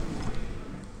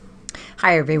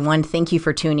Hi, everyone. Thank you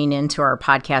for tuning in to our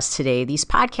podcast today. These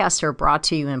podcasts are brought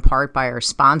to you in part by our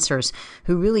sponsors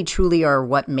who really truly are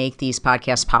what make these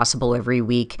podcasts possible every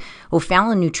week.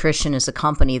 O'Fallon Nutrition is a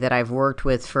company that I've worked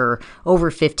with for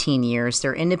over 15 years.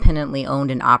 They're independently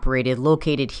owned and operated,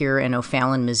 located here in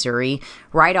O'Fallon, Missouri,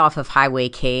 right off of Highway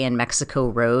K and Mexico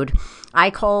Road. I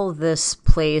call this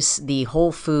place the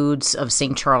Whole Foods of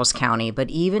St. Charles County, but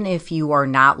even if you are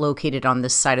not located on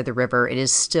this side of the river, it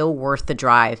is still worth the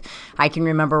drive. I can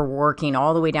remember working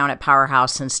all the way down at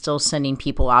Powerhouse and still sending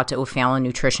people out to O'Fallon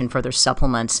Nutrition for their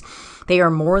supplements. They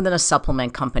are more than a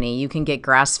supplement company. You can get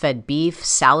grass-fed beef,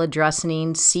 salad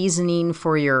dressing, seasoning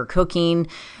for your cooking,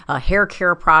 hair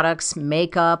care products,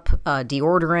 makeup,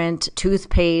 deodorant,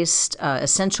 toothpaste,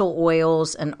 essential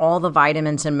oils, and all the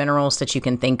vitamins and minerals that you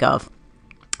can think of.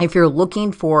 If you're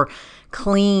looking for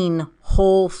clean,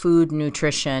 whole food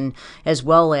nutrition, as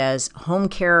well as home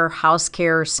care, house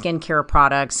care, skincare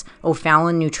products,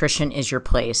 O'Fallon Nutrition is your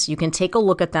place. You can take a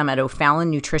look at them at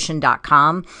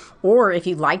o'fallonnutrition.com, or if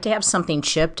you'd like to have something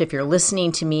shipped, if you're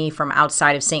listening to me from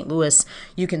outside of St. Louis,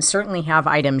 you can certainly have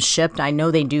items shipped. I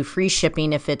know they do free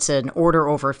shipping if it's an order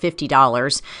over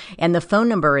 $50, and the phone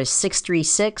number is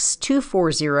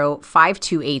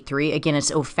 636-240-5283. Again,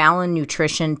 it's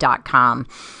o'fallonnutrition.com.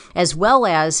 As well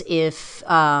as if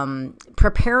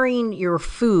preparing your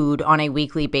food on a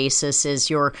weekly basis is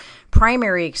your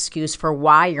primary excuse for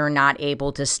why you're not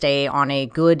able to stay on a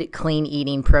good, clean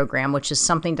eating program, which is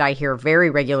something that I hear very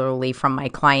regularly from my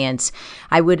clients,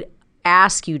 I would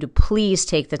ask you to please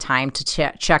take the time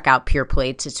to check out Pure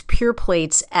Plates. It's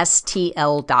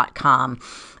pureplatesstl.com.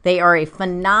 They are a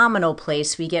phenomenal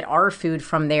place. We get our food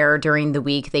from there during the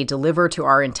week. They deliver to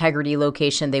our Integrity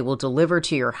location. They will deliver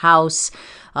to your house.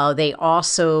 They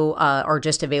also are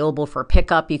just available for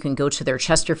pickup. You can go to their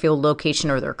Chesterfield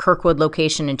location or their Kirkwood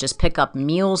location and just pick up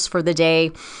meals for the day,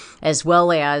 as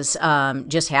well as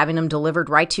just having them delivered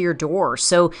right to your door.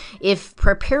 So if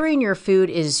preparing your food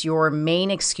is your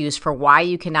main excuse for why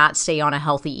you cannot stay on a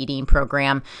healthy eating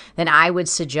program, then I would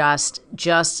suggest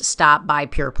just stop by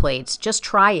Pure Plates. Just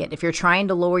try it. If you're trying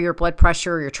to lower your blood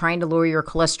pressure, you're trying to lower your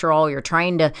cholesterol, you're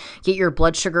trying to get your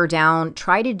blood sugar down,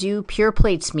 try to do Pure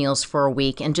Plates meals for a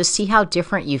week and just see how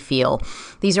different you feel.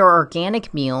 These are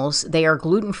organic meals. They are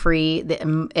gluten-free.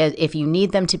 If you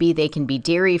need them to be, they can be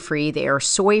dairy-free. They are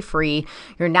soy-free.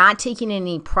 You're not taking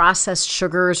any processed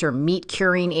sugars or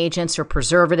meat-curing agents or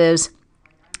preservatives.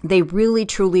 They really,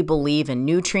 truly believe in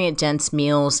nutrient-dense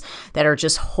meals that are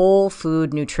just whole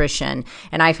food nutrition.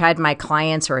 And I've had my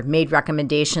clients, or I've made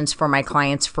recommendations for my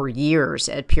clients for years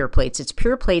at Pure Plates. It's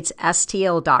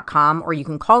pureplatesstl.com, or you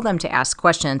can call them to ask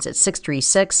questions at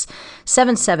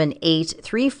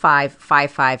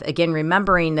 636-778-3555. Again,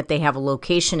 remembering that they have a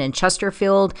location in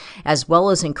Chesterfield as well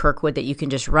as in Kirkwood that you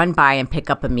can just run by and pick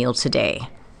up a meal today.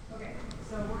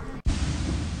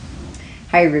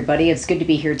 Hi, everybody. It's good to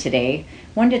be here today.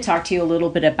 Wanted to talk to you a little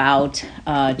bit about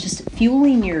just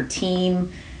fueling your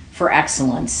team for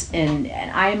excellence. And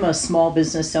I'm a small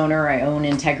business owner. I own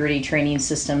Integrity Training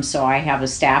Systems, so I have a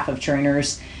staff of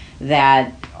trainers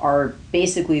that are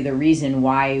basically the reason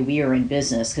why we are in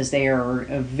business, because they are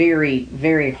a very,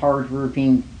 very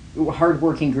hardworking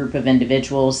group of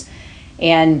individuals.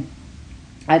 And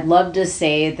I'd love to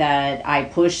say that I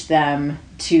push them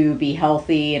to be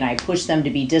healthy and I push them to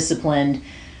be disciplined.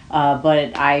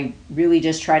 But I really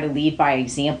just try to lead by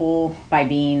example by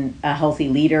being a healthy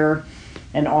leader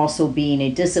and also being a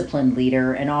disciplined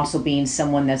leader and also being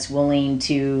someone that's willing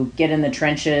to get in the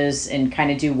trenches and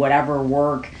kind of do whatever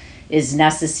work is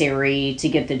necessary to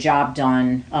get the job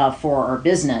done for our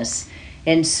business.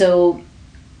 And so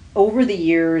over the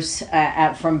years,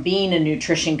 from being a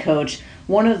nutrition coach,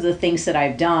 one of the things that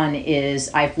I've done is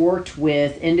I've worked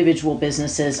with individual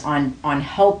businesses on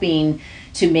helping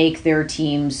to make their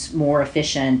teams more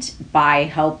efficient by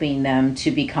helping them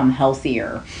to become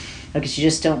healthier. Because you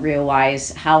just don't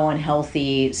realize how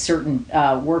unhealthy certain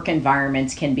work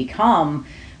environments can become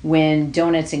when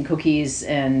donuts and cookies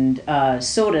and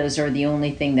sodas are the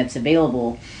only thing that's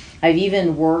available. I've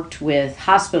even worked with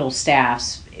hospital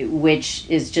staffs, which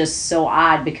is just so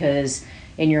odd because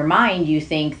in your mind you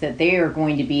think that they are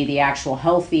going to be the actual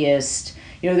healthiest,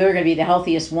 they're going to be the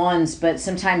healthiest ones, but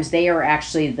sometimes they are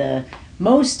actually the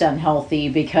most unhealthy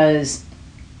because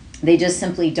they just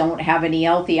simply don't have any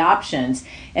healthy options,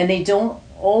 and they don't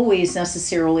always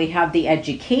necessarily have the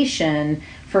education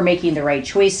for making the right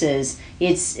choices.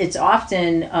 It's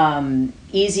often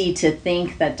easy to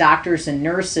think that doctors and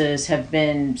nurses have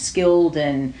been skilled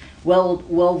and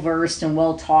well versed and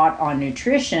well taught on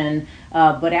nutrition,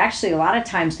 but actually a lot of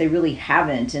times they really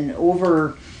haven't. And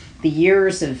over the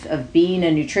years of being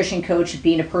a nutrition coach,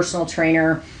 being a personal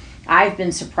trainer, I've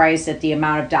been surprised at the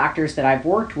amount of doctors that I've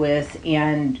worked with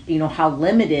and, how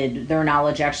limited their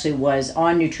knowledge actually was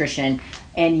on nutrition,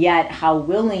 and yet how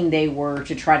willing they were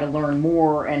to try to learn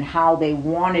more and how they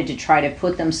wanted to try to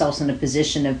put themselves in a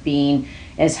position of being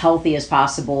as healthy as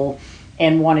possible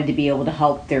and wanted to be able to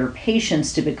help their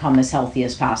patients to become as healthy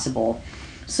as possible.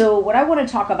 So what I want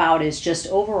to talk about is just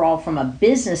overall from a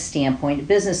business standpoint, a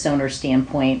business owner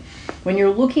standpoint, when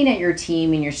you're looking at your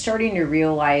team and you're starting to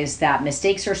realize that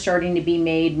mistakes are starting to be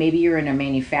made, maybe you're in a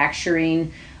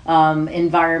manufacturing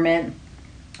environment,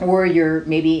 or you're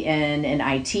maybe in an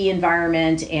IT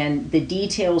environment and the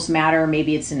details matter,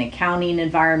 maybe it's an accounting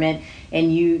environment,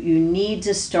 and you need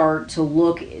to start to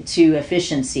look to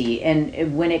efficiency.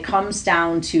 And when it comes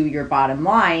down to your bottom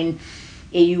line,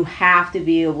 you have to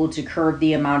be able to curb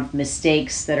the amount of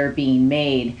mistakes that are being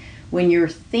made. When you're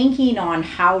thinking on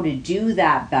how to do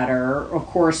that better, of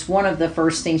course, one of the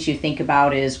first things you think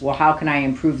about is, well, how can I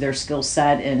improve their skill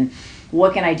set, and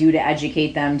what can I do to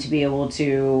educate them to be able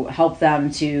to help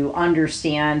them to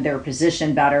understand their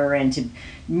position better and to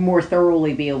more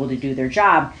thoroughly be able to do their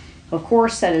job. Of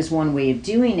course, that is one way of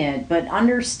doing it, but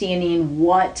understanding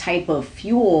what type of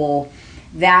fuel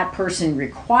that person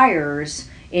requires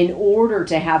in order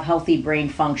to have healthy brain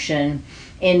function,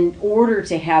 in order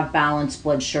to have balanced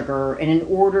blood sugar, and in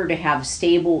order to have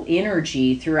stable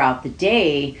energy throughout the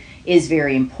day is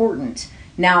very important.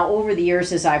 Now, over the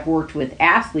years, as I've worked with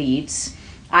athletes,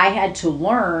 I had to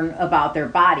learn about their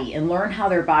body and learn how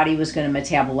their body was going to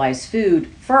metabolize food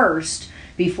first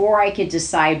before I could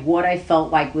decide what I felt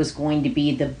like was going to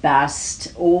be the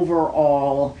best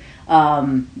overall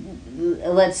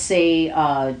let's say,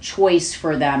 choice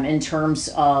for them in terms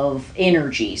of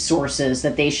energy sources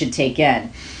that they should take in.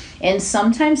 And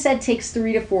sometimes that takes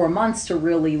 3 to 4 months to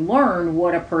really learn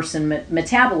what a person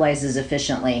metabolizes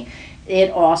efficiently. It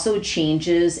also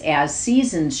changes as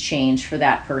seasons change for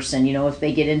that person. If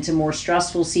they get into more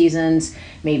stressful seasons,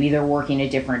 maybe they're working a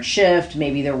different shift,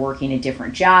 maybe they're working a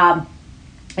different job.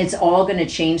 It's all going to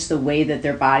change the way that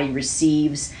their body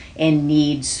receives and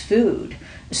needs food.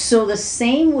 So the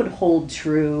same would hold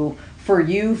true for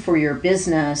you, for your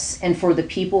business, and for the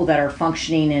people that are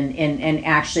functioning and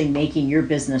actually making your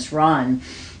business run.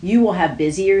 You will have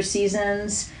busier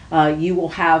seasons. You will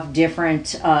have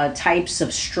different types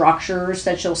of structures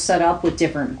that you'll set up with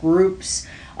different groups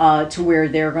to where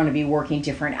they're going to be working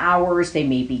different hours. They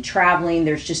may be traveling.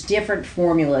 There's just different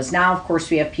formulas. Now, of course,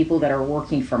 we have people that are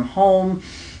working from home.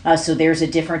 So there's a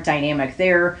different dynamic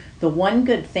there. The one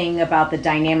good thing about the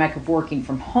dynamic of working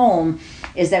from home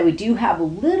is that we do have a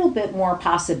little bit more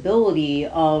possibility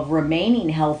of remaining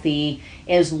healthy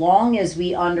as long as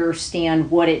we understand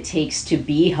what it takes to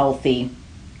be healthy.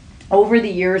 Over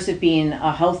the years of being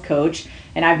a health coach,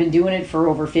 and I've been doing it for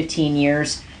over 15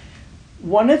 years,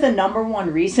 one of the number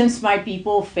one reasons my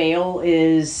people fail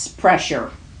is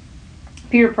pressure,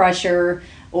 peer pressure,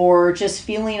 or just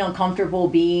feeling uncomfortable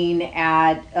being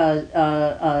at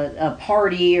a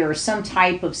party or some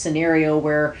type of scenario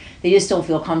where they just don't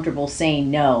feel comfortable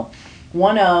saying no.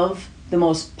 One of the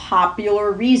most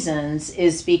popular reasons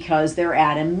is because they're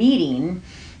at a meeting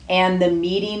and the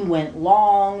meeting went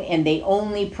long and they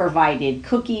only provided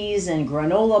cookies and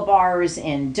granola bars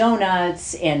and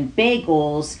donuts and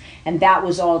bagels, and that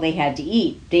was all they had to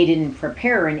eat. They didn't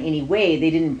prepare in any way. They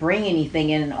didn't bring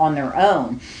anything in on their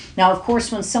own. Now, of course,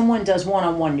 when someone does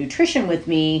one-on-one nutrition with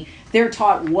me, they're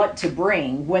taught what to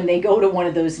bring when they go to one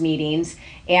of those meetings.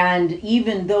 And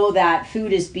even though that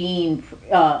food is being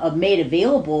made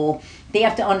available, they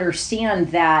have to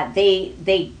understand that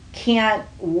they can't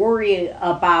worry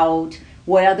about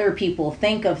what other people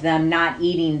think of them not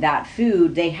eating that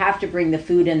food. They have to bring the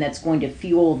food in that's going to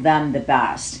fuel them the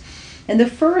best. And the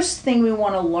first thing we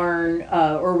want to learn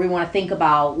or we want to think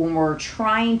about when we're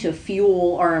trying to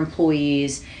fuel our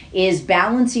employees is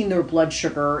balancing their blood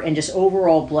sugar and just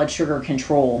overall blood sugar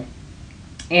control.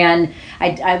 And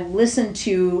I listened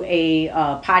to a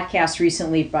podcast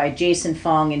recently by Jason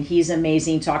Fung, and he's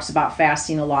amazing, talks about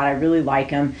fasting a lot. I really like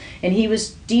him. And he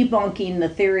was debunking the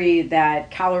theory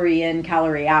that calorie in,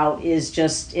 calorie out is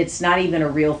just, it's not even a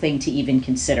real thing to even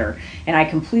consider. And I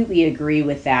completely agree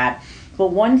with that.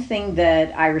 But one thing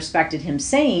that I respected him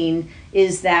saying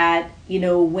is that,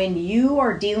 when you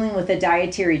are dealing with a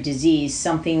dietary disease,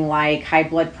 something like high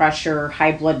blood pressure,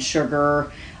 high blood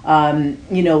sugar,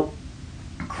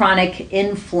 chronic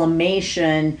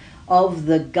inflammation of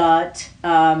the gut,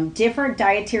 different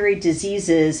dietary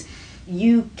diseases,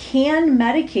 you can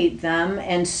medicate them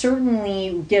and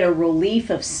certainly get a relief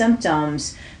of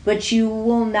symptoms, but you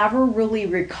will never really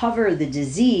recover the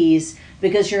disease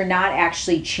because you're not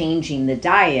actually changing the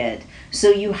diet. So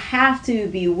you have to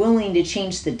be willing to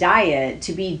change the diet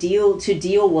to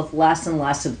deal with less and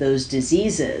less of those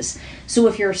diseases. So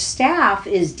if your staff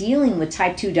is dealing with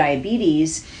type 2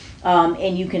 diabetes,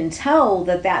 and you can tell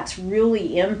that that's really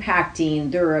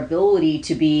impacting their ability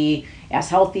to be as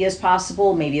healthy as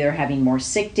possible, maybe they're having more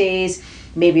sick days,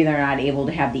 maybe they're not able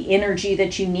to have the energy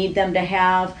that you need them to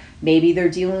have, maybe they're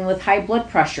dealing with high blood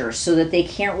pressure so that they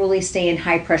can't really stay in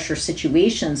high pressure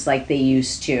situations like they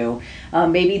used to.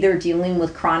 Maybe they're dealing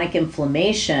with chronic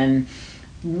inflammation.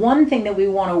 One thing that we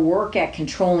want to work at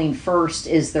controlling first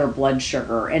is their blood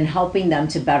sugar and helping them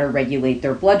to better regulate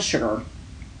their blood sugar.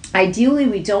 Ideally,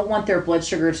 we don't want their blood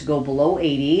sugar to go below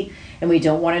 80, and we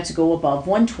don't want it to go above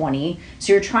 120.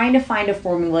 So you're trying to find a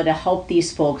formula to help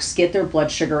these folks get their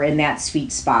blood sugar in that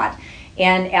sweet spot.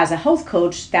 And as a health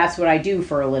coach, that's what I do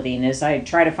for a living, is I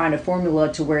try to find a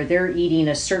formula to where they're eating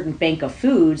a certain bank of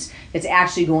foods that's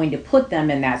actually going to put them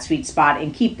in that sweet spot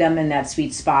and keep them in that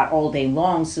sweet spot all day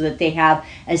long so that they have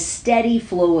a steady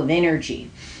flow of energy.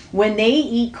 When they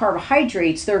eat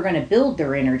carbohydrates, they're going to build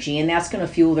their energy, and that's going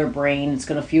to fuel their brain, it's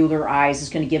going to fuel their eyes,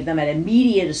 it's going to give them an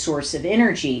immediate source of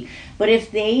energy. But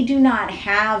if they do not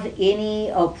have any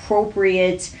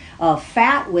appropriate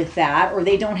fat with that, or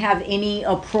they don't have any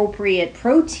appropriate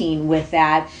protein with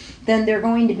that, then they're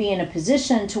going to be in a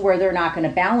position to where they're not going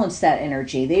to balance that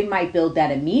energy. They might build that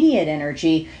immediate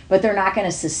energy, but they're not going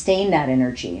to sustain that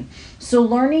energy. So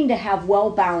learning to have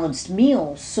well-balanced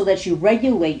meals so that you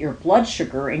regulate your blood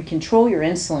sugar and control your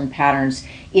insulin patterns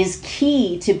is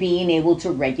key to being able to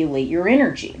regulate your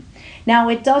energy. Now,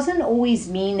 it doesn't always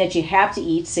mean that you have to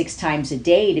eat 6 times a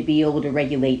day to be able to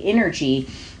regulate energy,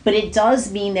 but it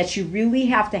does mean that you really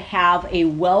have to have a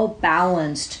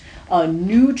well-balanced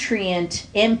nutrient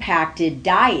impacted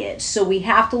diet. So we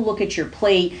have to look at your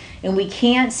plate, and we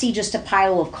can't see just a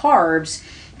pile of carbs,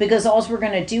 because all we're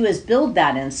going to do is build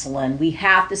that insulin. We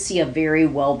have to see a very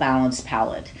well balanced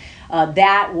palate.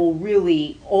 That will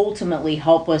really ultimately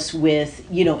help us with,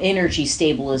 energy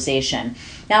stabilization.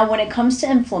 Now, when it comes to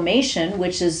inflammation,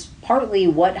 which is partly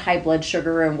what high blood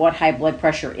sugar and what high blood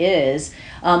pressure is,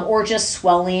 or just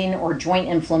swelling or joint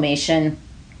inflammation,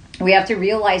 we have to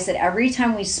realize that every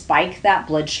time we spike that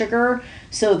blood sugar,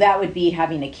 so that would be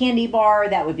having a candy bar,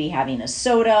 that would be having a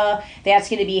soda, that's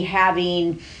going to be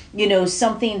having,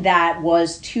 something that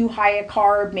was too high a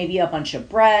carb, maybe a bunch of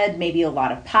bread, maybe a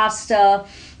lot of pasta,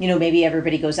 maybe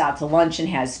everybody goes out to lunch and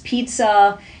has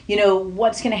pizza.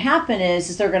 What's going to happen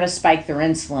is they're going to spike their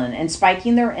insulin, and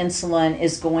spiking their insulin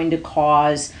is going to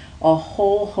cause a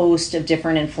whole host of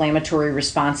different inflammatory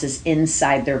responses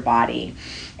inside their body.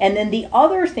 And then the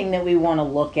other thing that we want to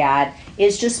look at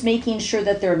is just making sure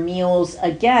that their meals,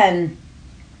 again,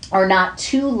 are not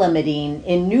too limiting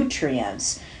in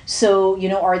nutrients. So,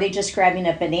 are they just grabbing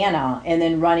a banana and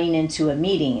then running into a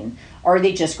meeting? Are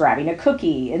they just grabbing a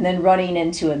cookie and then running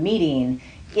into a meeting?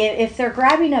 If they're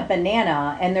grabbing a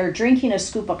banana and they're drinking a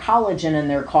scoop of collagen in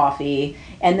their coffee,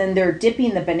 and then they're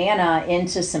dipping the banana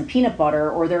into some peanut butter,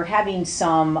 or they're having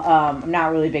some, I'm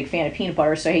not really a big fan of peanut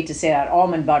butter, so I hate to say that,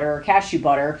 almond butter or cashew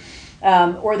butter,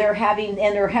 or they're having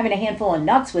a handful of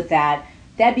nuts with that,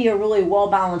 that'd be a really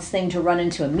well-balanced thing to run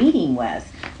into a meeting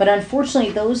with. But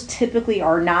unfortunately, those typically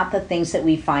are not the things that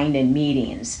we find in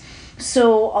meetings.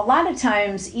 So a lot of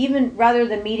times, even rather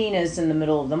the meeting is in the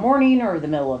middle of the morning or the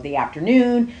middle of the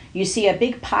afternoon, you see a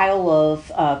big pile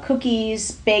of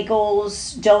cookies,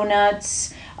 bagels,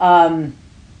 donuts,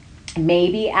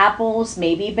 maybe apples,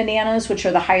 maybe bananas, which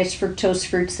are the highest fructose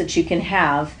fruits that you can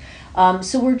have.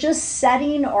 So we're just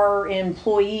setting our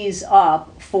employees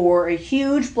up for a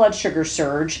huge blood sugar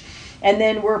surge, and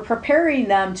then we're preparing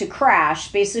them to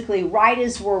crash basically right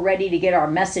as we're ready to get our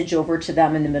message over to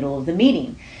them in the middle of the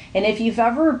meeting. And if you've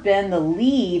ever been the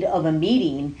lead of a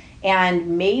meeting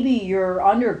and maybe you're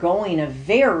undergoing a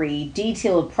very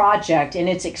detailed project and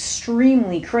it's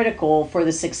extremely critical for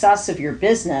the success of your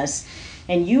business,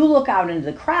 and you look out into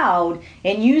the crowd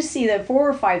and you see that 4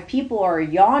 or 5 people are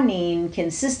yawning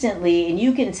consistently, and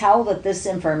you can tell that this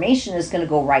information is going to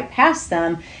go right past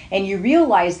them, and you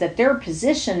realize that their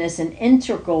position is an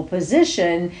integral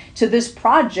position to this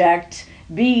project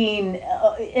being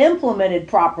implemented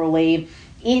properly,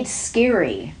 it's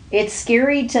scary. It's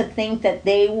scary to think that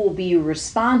they will be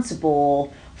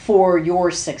responsible for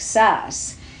your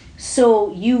success.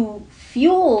 So you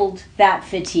fueled that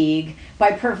fatigue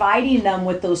by providing them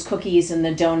with those cookies and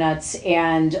the donuts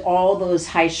and all those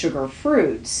high sugar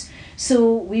fruits.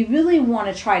 So we really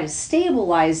want to try to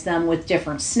stabilize them with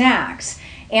different snacks.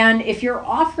 And if you're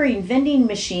offering vending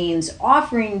machines,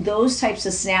 offering those types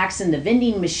of snacks in the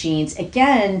vending machines,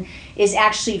 again, is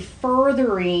actually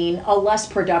furthering a less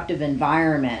productive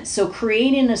environment. So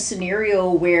creating a scenario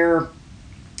where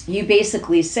you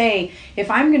basically say,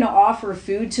 if I'm going to offer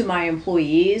food to my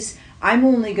employees, I'm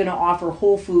only going to offer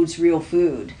Whole Foods real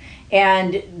food.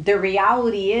 And the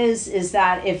reality is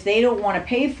that if they don't want to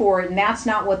pay for it and that's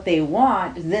not what they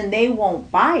want, then they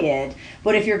won't buy it.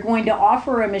 But if you're going to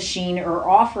offer a machine or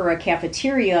offer a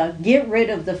cafeteria, get rid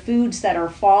of the foods that are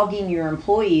fogging your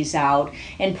employees out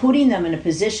and putting them in a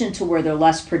position to where they're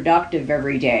less productive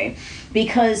every day.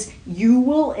 Because you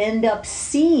will end up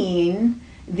seeing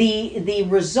the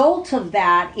result of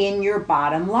that in your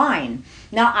bottom line.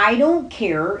 Now, I don't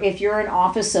care if you're an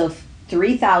office of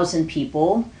 3,000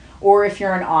 people or if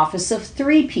you're an office of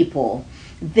 3 people.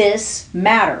 This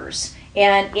matters,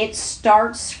 and it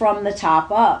starts from the top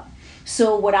up.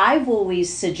 So what I've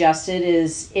always suggested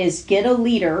is get a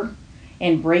leader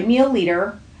and bring me a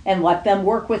leader and let them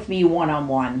work with me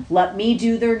one-on-one. Let me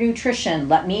do their nutrition.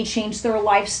 Let me change their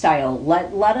lifestyle.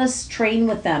 Let us train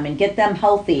with them and get them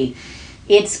healthy.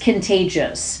 It's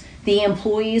contagious. The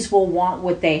employees will want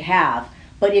what they have.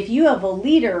 But if you have a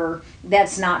leader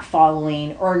that's not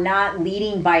following or not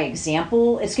leading by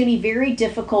example, it's going to be very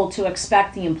difficult to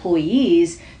expect the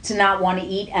employees to not want to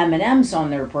eat M&Ms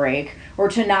on their break or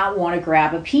to not want to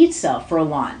grab a pizza for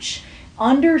lunch.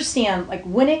 Understand, like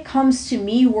when it comes to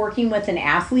me working with an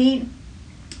athlete,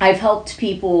 I've helped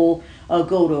people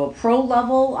go to a pro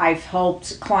level. I've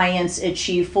helped clients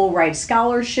achieve full ride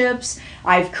scholarships.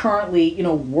 I've currently,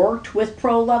 worked with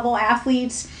pro level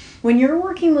athletes. When you're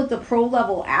working with a pro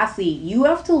level athlete, you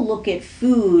have to look at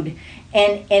food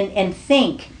and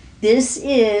think, this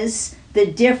is the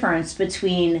difference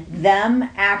between them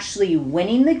actually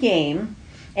winning the game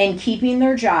and keeping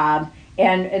their job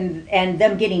and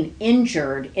them getting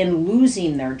injured and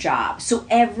losing their job. So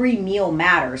every meal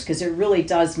matters, because it really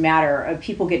does matter.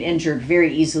 People get injured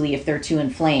very easily if they're too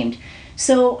inflamed.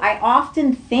 So I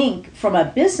often think from a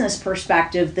business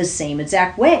perspective the same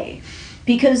exact way.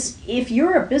 Because if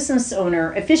you're a business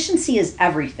owner, efficiency is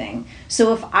everything.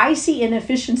 So if I see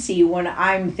inefficiency when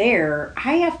I'm there,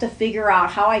 I have to figure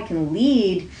out how I can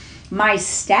lead my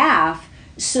staff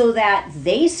so that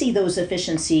they see those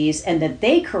efficiencies and that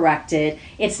they correct it.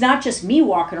 It's not just me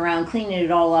walking around cleaning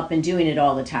it all up and doing it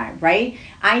all the time, right?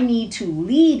 I need to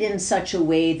lead in such a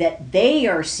way that they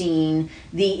are seeing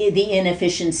the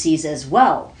inefficiencies as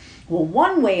well. Well,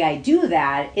 one way I do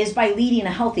that is by leading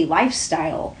a healthy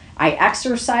lifestyle. I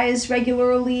exercise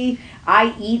regularly.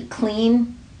 I eat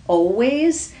clean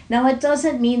always. Now, it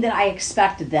doesn't mean that I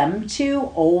expect them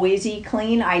to always eat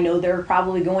clean. I know they're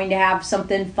probably going to have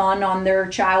something fun on their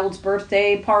child's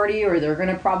birthday party, or they're going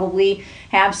to probably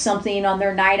have something on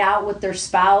their night out with their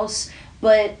spouse.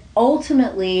 But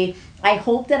ultimately, I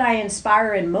hope that I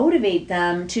inspire and motivate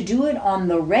them to do it on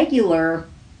the regular,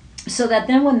 so that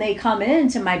then when they come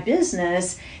into my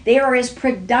business, they are as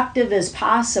productive as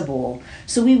possible.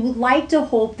 So we would like to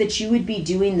hope that you would be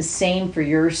doing the same for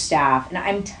your staff. And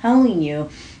I'm telling you,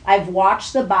 I've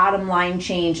watched the bottom line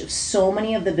change of so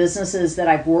many of the businesses that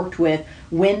I've worked with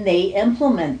when they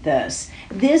implement this.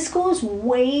 This goes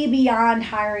way beyond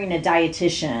hiring a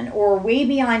dietitian, or way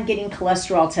beyond getting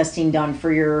cholesterol testing done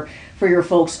for your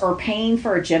folks, or paying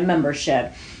for a gym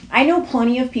membership. I know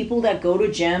plenty of people that go to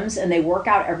gyms and they work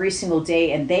out every single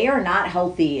day and they are not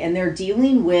healthy, and they're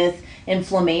dealing with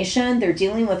inflammation, they're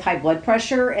dealing with high blood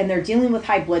pressure, and they're dealing with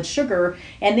high blood sugar,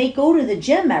 and they go to the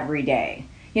gym every day.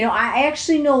 I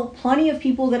actually know plenty of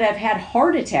people that have had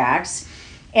heart attacks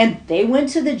and they went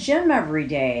to the gym every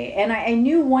day. And I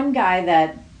knew one guy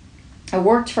that I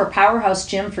worked for Powerhouse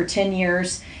Gym for 10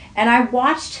 years, and I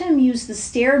watched him use the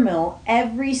stair mill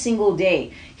every single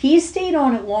day. He stayed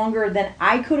on it longer than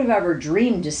I could have ever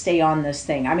dreamed to stay on this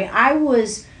thing. I mean, I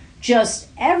was just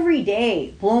every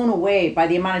day blown away by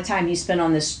the amount of time he spent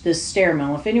on this stair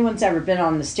mill. If anyone's ever been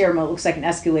on the stair mill, it looks like an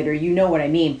escalator, you know what I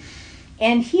mean.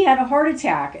 And he had a heart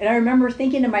attack. And I remember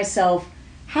thinking to myself,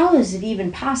 how is it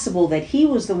even possible that he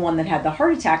was the one that had the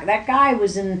heart attack? That guy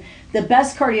was in the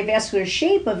best cardiovascular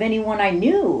shape of anyone I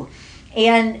knew.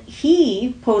 And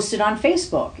he posted on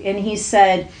Facebook and he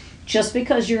said, just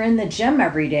because you're in the gym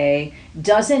every day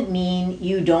doesn't mean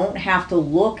you don't have to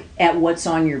look at what's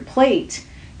on your plate,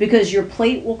 because your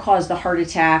plate will cause the heart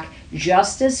attack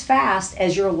just as fast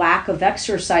as your lack of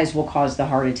exercise will cause the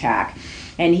heart attack.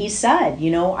 And he said,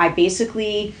 I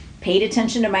basically paid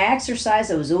attention to my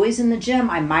exercise. I was always in the gym.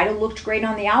 I might have looked great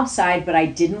on the outside, but I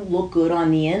didn't look good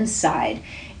on the inside.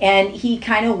 And he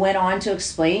kind of went on to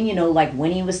explain, like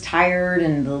when he was tired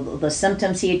and the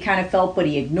symptoms he had kind of felt, but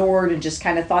he ignored and just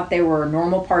kind of thought they were a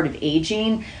normal part of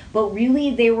aging. But really,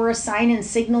 they were a sign and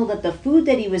signal that the food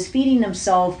that he was feeding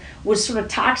himself was sort of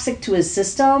toxic to his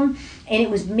system, and it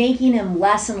was making him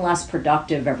less and less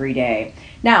productive every day.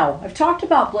 Now, I've talked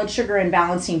about blood sugar and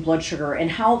balancing blood sugar and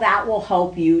how that will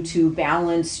help you to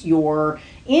balance your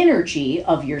energy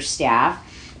of your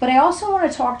staff. But I also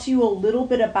want to talk to you a little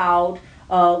bit about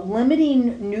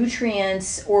limiting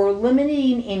nutrients or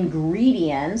limiting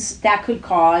ingredients that could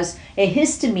cause a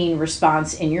histamine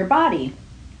response in your body.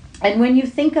 And when you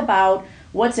think about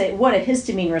what a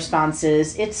histamine response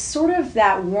is, it's sort of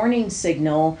that warning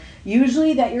signal,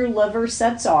 usually that your liver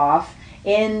sets off,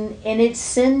 and it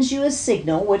sends you a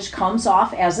signal which comes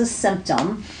off as a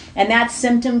symptom. And that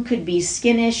symptom could be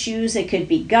skin issues, it could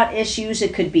be gut issues,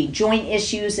 it could be joint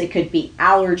issues, it could be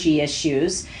allergy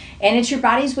issues. And it's your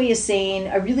body's way of saying,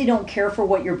 I really don't care for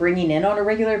what you're bringing in on a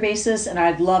regular basis, and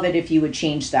I'd love it if you would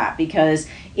change that, because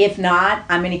if not,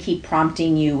 I'm going to keep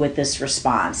prompting you with this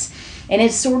response. And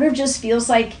it sort of just feels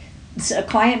like, a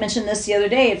client mentioned this the other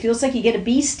day, it feels like you get a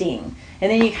bee sting,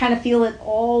 and then you kind of feel it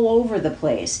all over the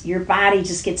place. Your body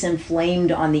just gets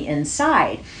inflamed on the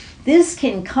inside. This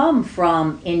can come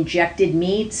from injected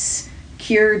meats,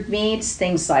 cured meats,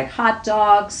 things like hot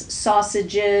dogs,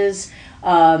 sausages,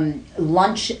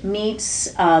 lunch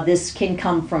meats. This can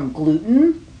come from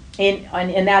gluten,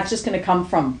 and that's just going to come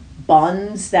from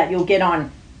buns that you'll get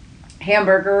on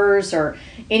hamburgers or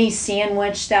any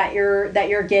sandwich that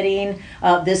you're getting.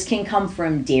 This can come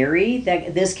from dairy.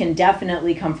 This can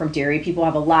definitely come from dairy. People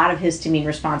have a lot of histamine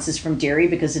responses from dairy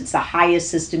because it's the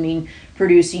highest histamine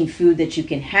producing food that you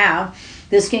can have.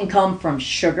 This can come from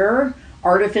sugar,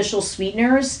 artificial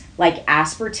sweeteners like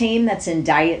aspartame that's in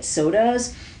diet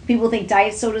sodas. People think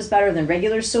diet soda is better than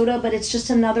regular soda, but it's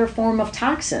just another form of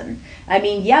toxin. I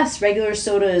mean, yes, regular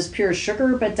soda is pure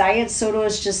sugar, but diet soda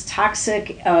is just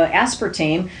toxic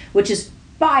aspartame, which is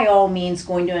by all means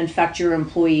going to infect your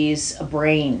employees'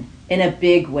 brain in a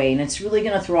big way, and it's really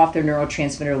going to throw off their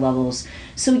neurotransmitter levels.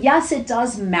 So yes, it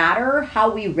does matter how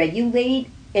we regulate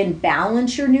and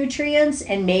balance your nutrients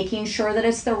and making sure that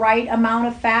it's the right amount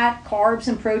of fat, carbs,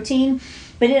 and protein,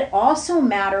 but it also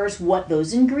matters what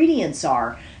those ingredients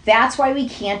are. That's why we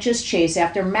can't just chase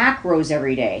after macros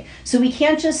every day. So we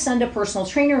can't just send a personal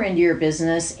trainer into your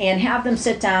business and have them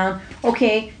sit down,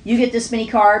 okay, you get this many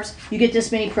carbs, you get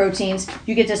this many proteins,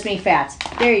 you get this many fats.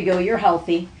 There you go, you're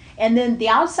healthy. And then the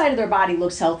outside of their body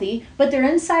looks healthy, but their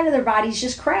inside of their body is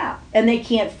just crap. And they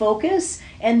can't focus,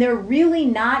 and they're really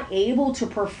not able to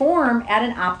perform at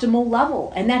an optimal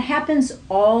level. And that happens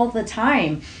all the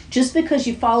time. Just because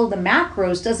you follow the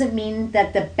macros doesn't mean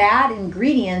that the bad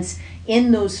ingredients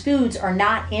in those foods are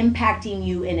not impacting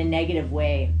you in a negative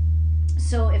way.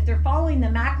 So if they're following the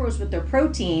macros with their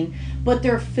protein, but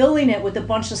they're filling it with a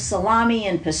bunch of salami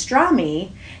and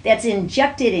pastrami that's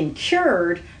injected and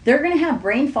cured, they're going to have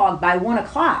brain fog by 1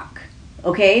 o'clock.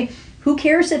 Okay? Who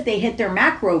cares if they hit their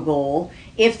macro goal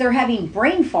if they're having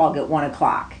brain fog at 1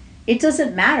 o'clock? It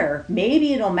doesn't matter.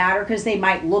 Maybe it'll matter because they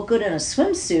might look good in a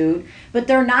swimsuit, but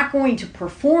they're not going to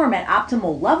perform at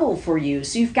optimal level for you.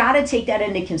 So you've got to take that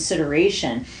into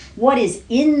consideration. What is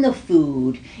in the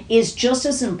food is just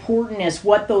as important as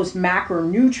what those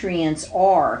macronutrients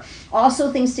are.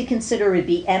 Also, things to consider would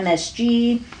be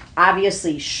MSG,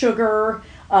 obviously sugar,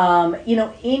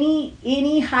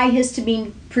 any high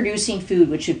histamine producing food,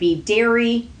 which would be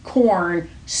dairy, corn,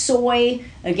 soy,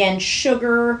 again,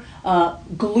 sugar,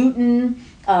 gluten,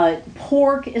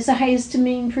 pork is a high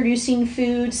histamine producing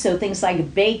food. So things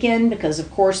like bacon, because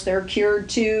of course they're cured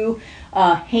too.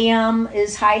 Ham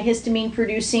is high histamine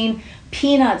producing.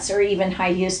 Peanuts are even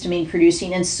high histamine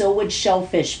producing, and so would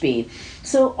shellfish be.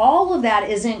 So all of that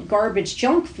isn't garbage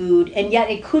junk food, and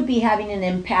yet it could be having an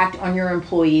impact on your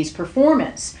employees'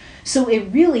 performance. So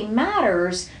it really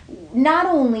matters not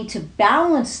only to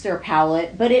balance their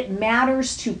palate, but it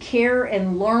matters to care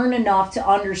and learn enough to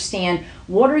understand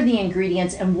what are the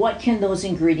ingredients and what can those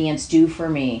ingredients do for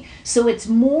me. So it's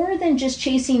more than just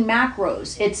chasing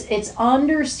macros. It's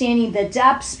understanding the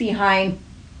depths behind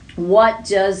what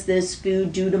does this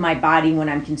food do to my body when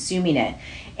I'm consuming it.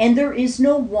 And there is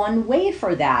no one way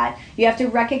for that. You have to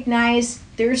recognize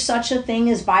there's such a thing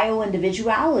as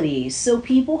bio-individuality. So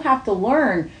people have to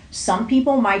learn. Some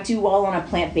people might do well on a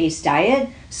plant-based diet.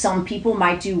 Some people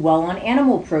might do well on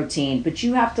animal protein. But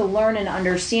you have to learn and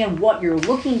understand what you're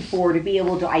looking for to be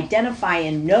able to identify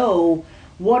and know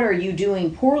what are you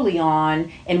doing poorly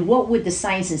on, and what would the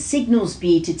signs and signals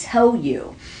be to tell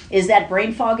you? Is that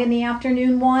brain fog in the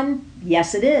afternoon one?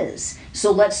 Yes, it is.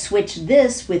 So let's switch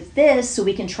this with this so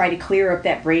we can try to clear up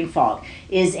that brain fog.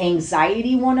 Is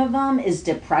anxiety one of them? Is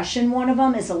depression one of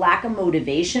them? Is a lack of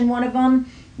motivation one of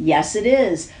them? Yes, it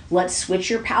is. Let's switch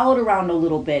your palate around a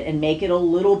little bit and make it a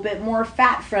little bit more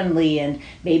fat friendly and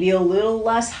maybe a little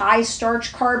less high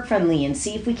starch carb friendly, and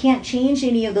see if we can't change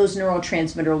any of those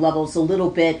neurotransmitter levels a little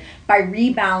bit by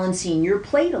rebalancing your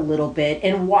plate a little bit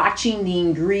and watching the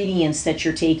ingredients that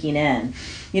you're taking in.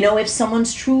 You know, if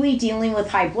someone's truly dealing with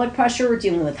high blood pressure or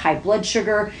dealing with high blood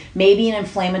sugar, maybe an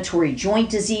inflammatory joint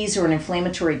disease or an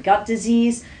inflammatory gut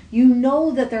disease, you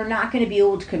know that they're not going to be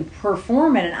able to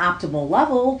perform at an optimal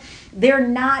level. They're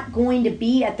not going to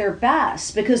be at their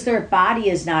best because their body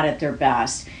is not at their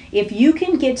best. If you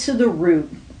can get to the root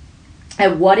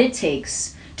at what it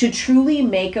takes to truly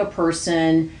make a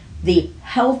person the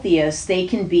healthiest they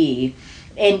can be,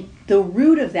 and the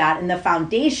root of that and the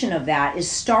foundation of that is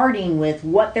starting with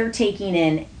what they're taking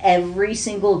in every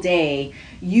single day,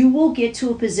 you will get to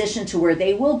a position to where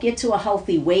they will get to a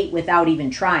healthy weight without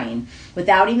even trying,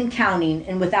 without even counting,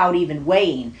 and without even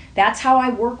weighing. That's how I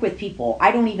work with people.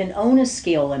 I don't even own a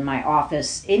scale in my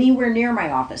office, anywhere near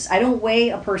my office. I don't weigh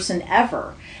a person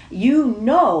ever. You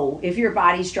know if your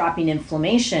body's dropping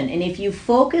inflammation, and if you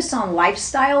focus on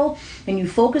lifestyle and you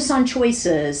focus on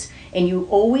choices and you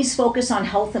always focus on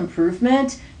health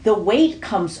improvement, the weight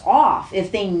comes off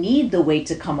if they need the weight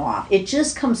to come off. It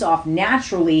just comes off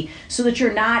naturally so that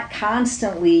you're not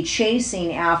constantly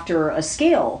chasing after a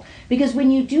scale. Because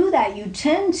when you do that, you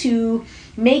tend to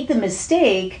make the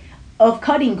mistake of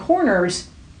cutting corners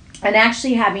and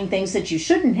actually having things that you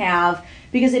shouldn't have,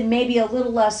 because it may be a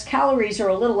little less calories or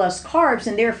a little less carbs,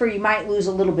 and therefore you might lose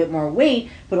a little bit more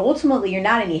weight, but ultimately you're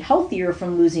not any healthier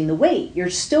from losing the weight. You're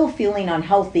still feeling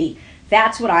unhealthy.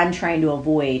 That's what I'm trying to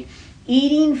avoid.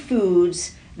 Eating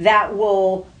foods that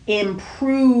will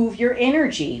improve your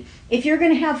energy. If you're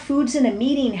going to have foods in a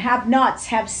meeting, have nuts,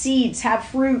 have seeds, have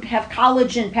fruit, have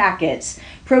collagen packets,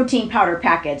 protein powder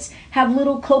packets, have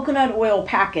little coconut oil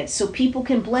packets so people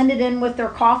can blend it in with their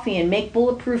coffee and make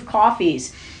bulletproof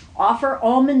coffees. Offer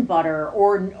almond butter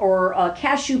or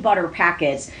cashew butter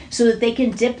packets so that they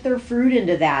can dip their fruit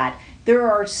into that. There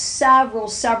are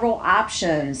several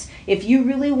options. If you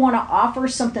really want to offer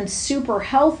something super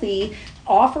healthy,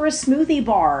 offer a smoothie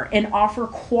bar and offer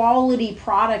quality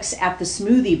products at the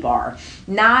smoothie bar.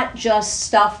 Not just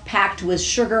stuff packed with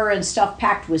sugar and stuff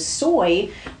packed with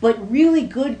soy, but really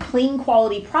good, clean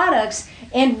quality products,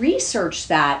 and research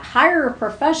that. Hire a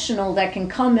professional that can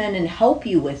come in and help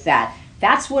you with that.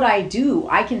 That's what I do.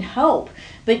 I can help.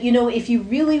 But you know, if you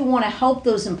really want to help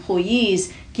those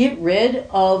employees, get rid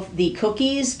of the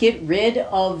cookies, get rid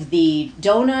of the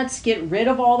donuts, get rid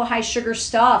of all the high sugar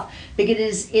stuff,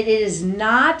 because it is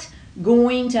not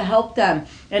going to help them.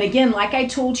 And again, like I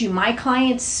told you, my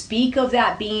clients speak of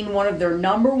that being one of their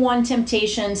number one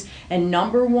temptations and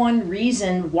number one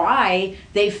reason why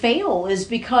they fail is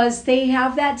because they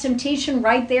have that temptation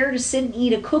right there to sit and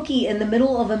eat a cookie in the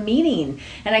middle of a meeting.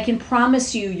 And I can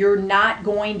promise you, you're not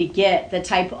going to get the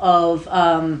type of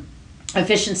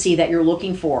efficiency that you're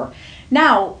looking for.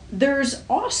 Now, there's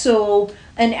also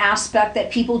an aspect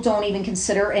that people don't even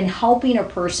consider in helping a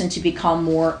person to become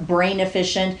more brain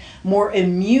efficient, more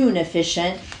immune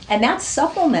efficient, and that's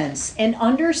supplements. And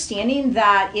understanding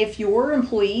that if your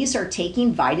employees are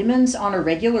taking vitamins on a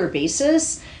regular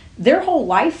basis, their whole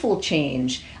life will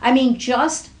change. I mean,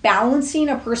 just balancing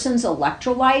a person's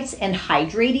electrolytes and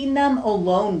hydrating them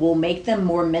alone will make them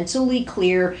more mentally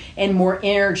clear and more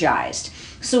energized.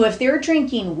 So if they're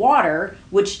drinking water,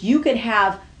 which you could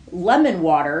have lemon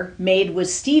water made with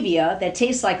stevia that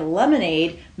tastes like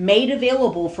lemonade made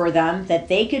available for them that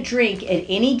they could drink at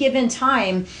any given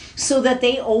time so that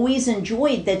they always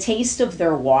enjoyed the taste of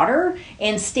their water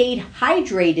and stayed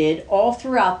hydrated all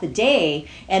throughout the day.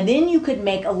 And then you could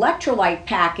make electrolyte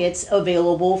packets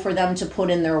available for them to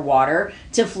put in their water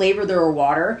to flavor their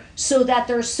water so that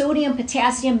their sodium,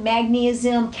 potassium,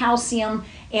 magnesium, calcium,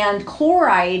 and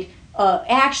chloride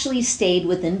actually stayed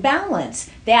within balance.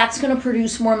 That's going to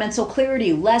produce more mental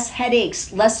clarity, less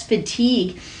headaches, less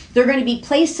fatigue. They're going to be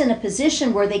placed in a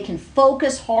position where they can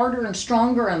focus harder and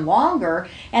stronger and longer,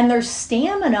 and their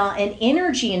stamina and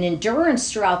energy and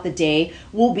endurance throughout the day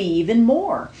will be even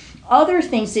more. Other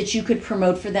things that you could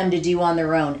promote for them to do on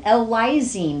their own: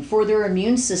 L-lysine for their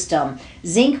immune system,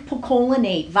 zinc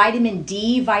picolinate, vitamin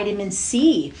D, vitamin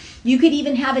C. You could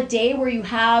even have a day where you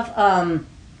have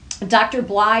Dr.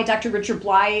 Bly, Dr. Richard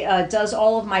Bly, does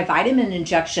all of my vitamin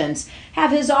injections.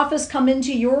 Have his office come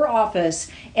into your office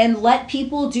and let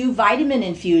people do vitamin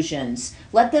infusions.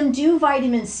 Let them do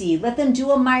vitamin C. Let them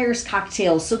do a Myers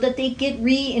cocktail so that they get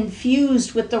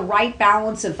re-infused with the right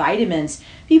balance of vitamins.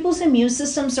 People's immune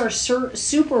systems are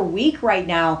super weak right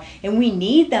now, and we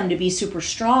need them to be super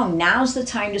strong. Now's the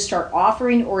time to start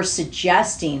offering or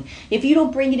suggesting. If you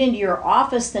don't bring it into your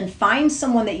office, then find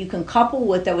someone that you can couple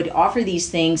with that would offer these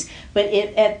things. But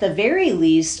at the very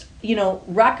least,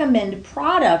 recommend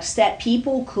products that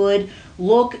people could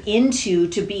look into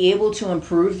to be able to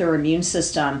improve their immune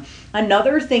system.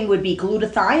 Another thing would be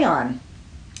glutathione.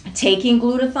 Taking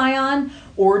glutathione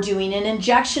or doing an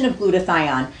injection of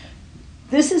glutathione.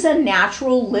 This is a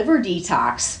natural liver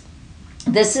detox.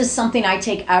 This is something I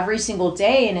take every single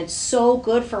day, and it's so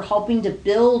good for helping to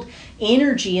build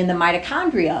energy in the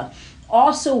mitochondria.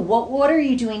 Also, what are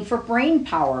you doing for brain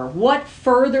power? What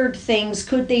furthered things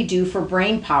could they do for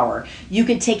brain power? You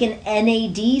could take an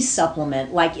NAD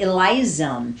supplement like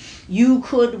Elysium. You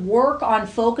could work on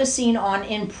focusing on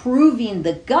improving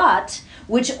the gut,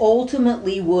 which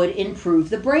ultimately would improve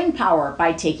the brain power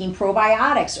by taking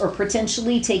probiotics or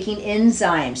potentially taking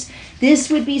enzymes. This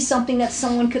would be something that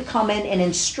someone could come in and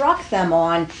instruct them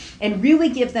on and really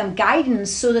give them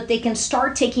guidance so that they can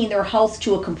start taking their health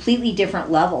to a completely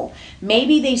different level.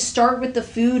 Maybe they start with the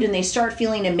food and they start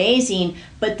feeling amazing,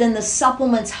 but then the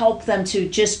supplements help them to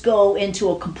just go into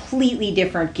a completely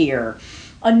different gear.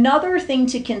 Another thing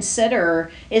to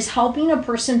consider is helping a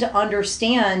person to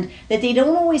understand that they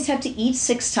don't always have to eat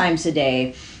 6 times a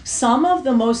day. Some of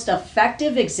the most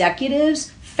effective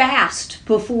executives fast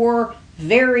before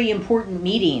very important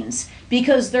meetings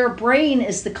because their brain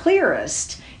is the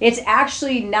clearest. It's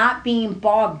actually not being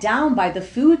bogged down by the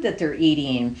food that they're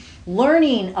eating.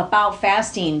 Learning about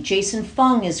fasting, Jason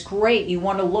Fung is great. You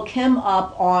want to look him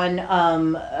up on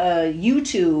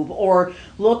YouTube or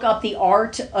look up The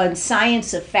Art and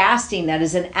Science of Fasting. That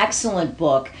is an excellent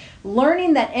book.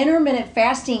 Learning that intermittent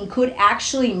fasting could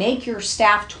actually make your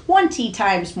staff 20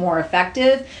 times more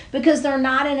effective because they're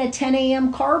not in a 10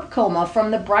 a.m. carb coma from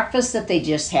the breakfast that they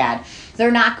just had. They're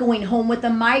not going home with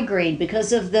a migraine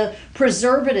because of the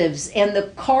preservatives and the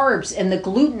carbs and the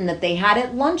gluten that they had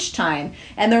at lunchtime.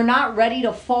 And they're not ready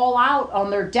to fall out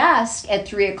on their desk at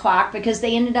 3 o'clock because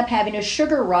they ended up having a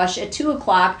sugar rush at 2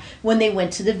 o'clock when they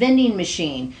went to the vending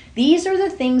machine. These are the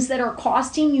things that are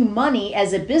costing you money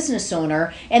as a business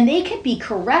owner, and they can be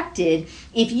corrected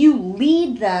if you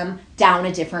lead them down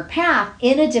a different path,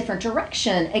 in a different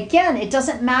direction. Again, it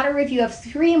doesn't matter if you have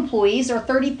 3 employees or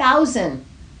 30,000.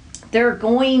 They're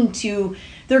going to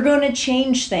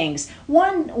change things.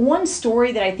 One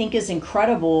story that I think is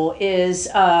incredible is,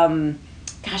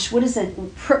 what is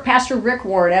it? Pastor Rick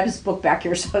Warren. I have his book back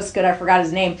here, so it's good I forgot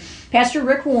his name. Pastor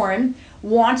Rick Warren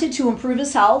wanted to improve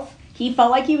his health. He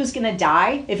felt like he was going to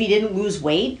die if he didn't lose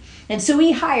weight. And so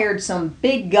he hired some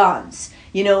big guns,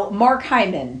 Mark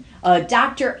Hyman,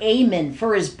 Dr. Amen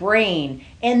for his brain.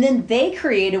 And then they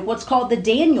created what's called the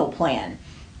Daniel Plan.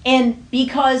 And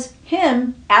because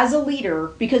him, as a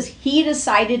leader, because he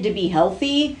decided to be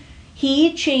healthy,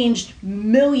 he changed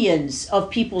millions of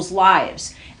people's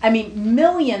lives. I mean,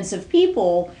 millions of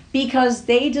people, because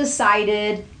they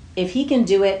decided, if he can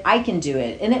do it, I can do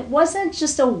it. And it wasn't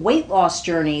just a weight loss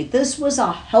journey. This was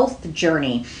a health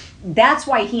journey. That's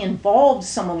why he involved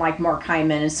someone like Mark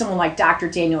Hyman and someone like Dr.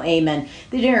 Daniel Amen.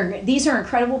 These are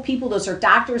incredible people. Those are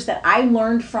doctors that I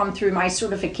learned from through my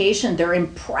certification. They're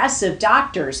impressive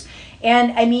doctors.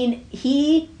 And I mean,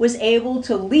 he was able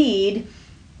to lead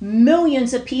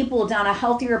millions of people down a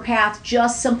healthier path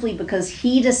just simply because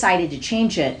he decided to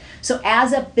change it. So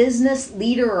as a business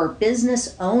leader or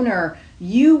business owner,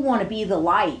 you want to be the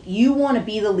light. You want to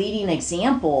be the leading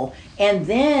example. And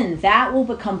then that will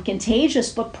become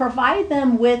contagious, but provide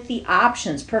them with the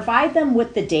options, provide them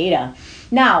with the data.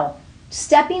 Now,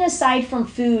 stepping aside from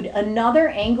food, another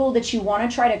angle that you want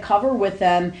to try to cover with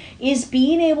them is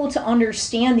being able to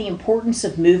understand the importance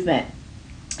of movement.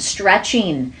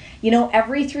 Stretching,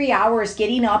 every 3 hours,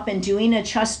 getting up and doing a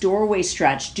chest doorway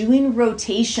stretch, doing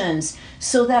rotations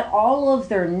so that all of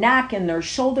their neck and their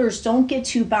shoulders don't get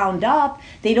too bound up.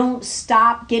 They don't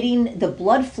stop getting the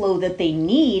blood flow that they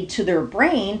need to their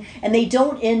brain, and they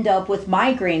don't end up with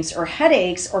migraines or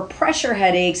headaches or pressure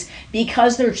headaches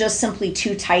because they're just simply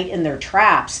too tight in their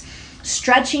traps.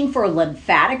 Stretching for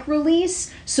lymphatic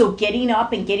release, so getting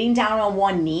up and getting down on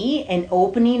one knee and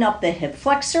opening up the hip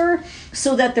flexor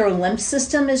so that their lymph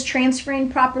system is transferring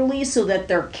properly, so that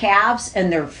their calves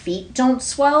and their feet don't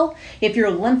swell. If your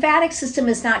lymphatic system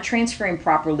is not transferring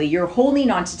properly, you're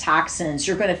holding on to toxins,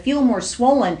 you're going to feel more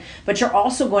swollen, but you're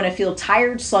also going to feel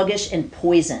tired, sluggish, and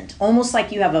poisoned, almost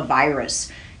like you have a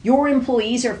virus. Your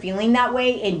employees are feeling that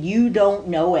way and you don't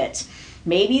know it.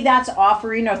 Maybe that's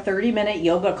offering a 30-minute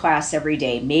yoga class every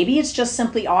day. Maybe it's just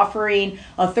simply offering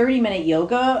a 30-minute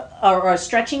yoga or a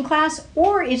stretching class,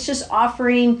 or it's just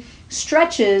offering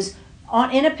stretches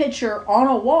in a picture on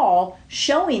a wall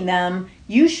showing them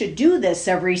you should do this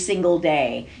every single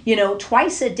day.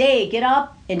 Twice a day, get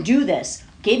up and do this.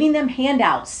 Giving them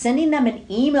handouts, sending them an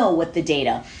email with the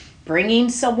data, bringing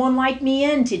someone like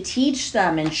me in to teach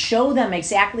them and show them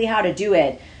exactly how to do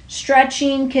it.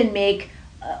 Stretching can make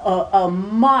a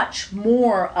much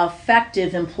more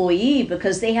effective employee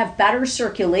because they have better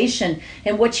circulation.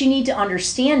 And what you need to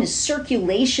understand is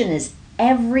circulation is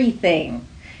everything.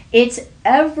 It's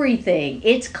everything.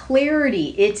 It's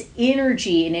clarity. It's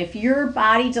energy. And if your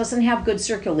body doesn't have good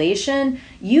circulation,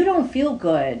 you don't feel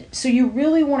good. So you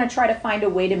really want to try to find a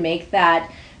way to make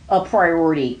that a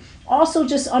priority. Also,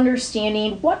 just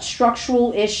understanding what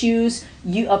structural issues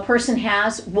a person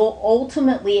has will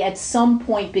ultimately at some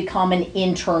point become an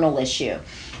internal issue.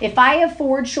 If I have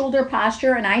forward shoulder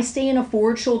posture and I stay in a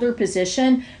forward shoulder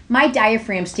position, my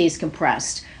diaphragm stays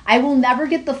compressed. I will never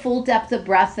get the full depth of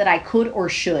breath that I could or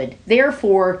should.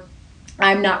 Therefore,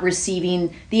 I'm not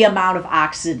receiving the amount of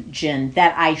oxygen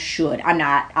that I should. I'm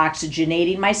not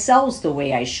oxygenating my cells the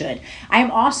way I should.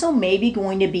 I'm also maybe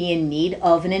going to be in need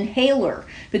of an inhaler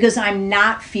because I'm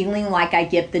not feeling like I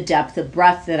get the depth of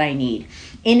breath that I need.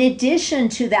 In addition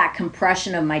to that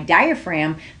compression of my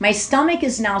diaphragm, my stomach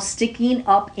is now sticking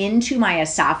up into my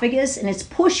esophagus and it's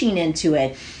pushing into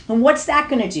it. And what's that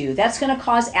going to do? That's going to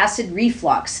cause acid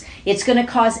reflux. It's going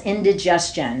to cause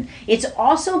indigestion. It's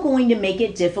also going to make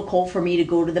it difficult for me to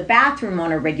go to the bathroom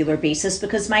on a regular basis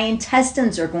because my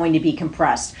intestines are going to be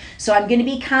compressed. So I'm going to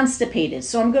be constipated.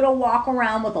 So I'm going to walk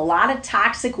around with a lot of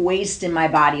toxic waste in my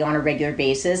body on a regular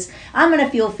basis. I'm going to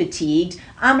feel fatigued.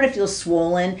 I'm going to feel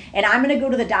swollen, and I'm going to go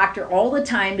to the doctor all the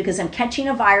time because I'm catching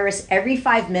a virus every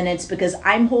 5 minutes because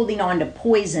I'm holding on to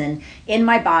poison in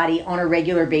my body on a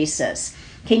regular basis.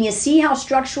 Can you see how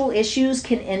structural issues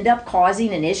can end up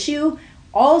causing an issue?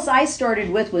 All I started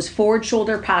with was forward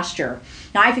shoulder posture.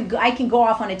 Now I can go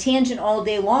off on a tangent all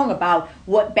day long about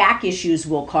what back issues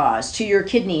will cause to your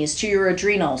kidneys, to your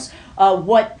adrenals,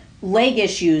 what leg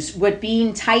issues, what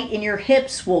being tight in your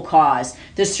hips will cause,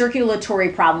 the circulatory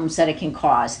problems that it can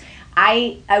cause.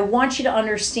 I want you to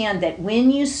understand that when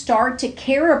you start to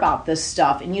care about this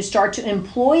stuff and you start to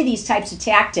employ these types of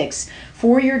tactics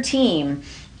for your team,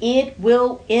 it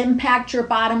will impact your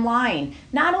bottom line.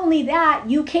 Not only that,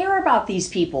 you care about these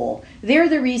people. They're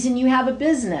the reason you have a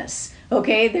business.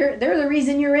 Okay, they're the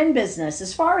reason you're in business.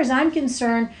 As far as I'm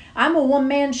concerned, I'm a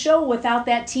one-man show without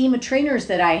that team of trainers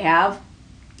that I have.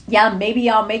 Yeah, maybe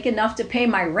I'll make enough to pay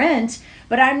my rent,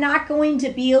 but I'm not going to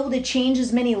be able to change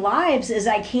as many lives as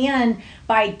I can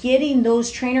by getting those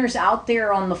trainers out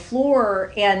there on the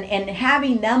floor and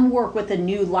having them work with a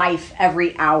new life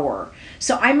every hour.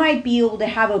 So I might be able to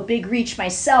have a big reach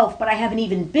myself, but I have an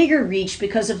even bigger reach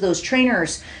because of those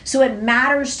trainers. So it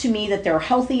matters to me that they're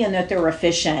healthy and that they're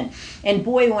efficient. And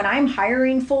boy, when I'm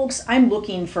hiring folks, I'm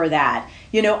looking for that.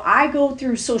 I go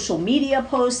through social media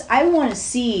posts. I want to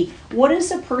see what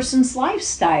is a person's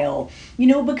lifestyle,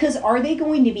 because are they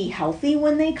going to be healthy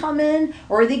when they come in?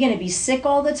 Or are they going to be sick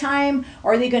all the time?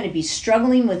 Are they going to be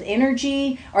struggling with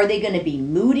energy? Are they going to be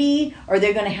moody? Are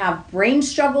they going to have brain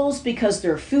struggles because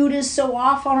their food is so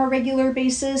off on a regular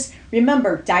basis?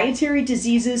 Remember, dietary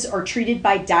diseases are treated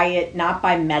by diet, not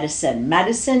by medicine.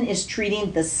 Medicine is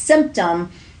treating the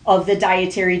symptom of the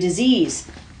dietary disease.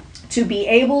 To be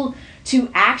able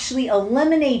to actually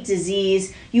eliminate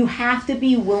disease, you have to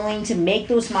be willing to make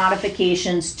those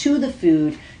modifications to the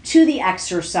food, to the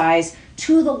exercise,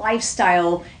 to the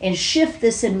lifestyle, and shift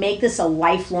this and make this a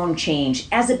lifelong change.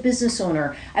 As a business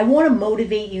owner, I want to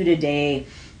motivate you today.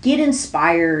 Get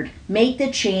inspired, make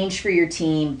the change for your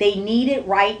team. They need it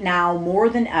right now more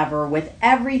than ever with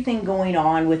everything going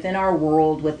on within our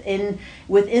world,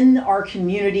 within our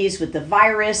communities, with the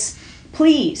virus.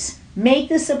 Please, make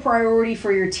this a priority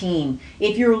for your team.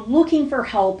 If you're looking for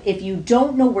help, if you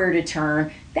don't know where to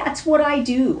turn, That's what I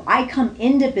do. I come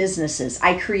into businesses,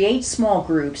 I create small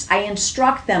groups, I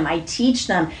instruct them, I teach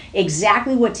them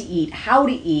exactly what to eat, how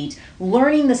to eat,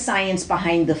 learning the science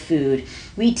behind the food.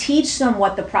 We teach them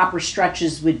what the proper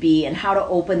stretches would be and how to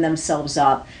open themselves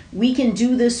up. We can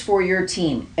do this for your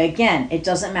team. Again, it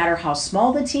doesn't matter how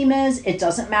small the team is, it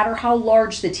doesn't matter how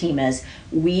large the team is.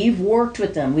 We've worked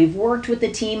with them. We've worked with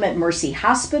the team at Mercy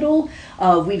Hospital.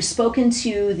 We've spoken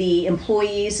to the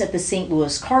employees at the St.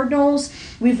 Louis Cardinals.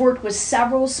 We've worked with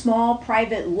several small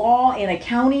private law and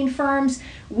accounting firms.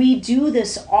 We do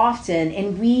this often,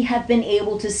 and we have been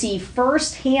able to see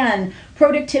firsthand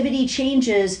productivity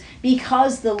changes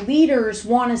because the leaders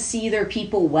want to see their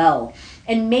people well.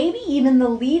 And maybe even the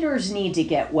leaders need to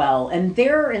get well, and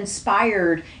they're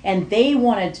inspired and they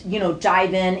want to,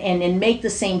 dive in and make the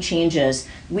same changes.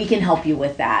 We can help you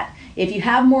with that. If you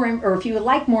have more, or if you would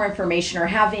like more information or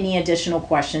have any additional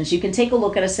questions, you can take a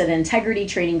look at us at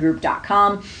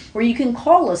integritytradinggroup.com, or you can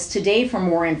call us today for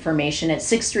more information at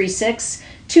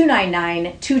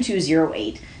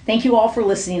 636-299-2208. Thank you all for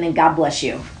listening, and God bless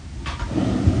you.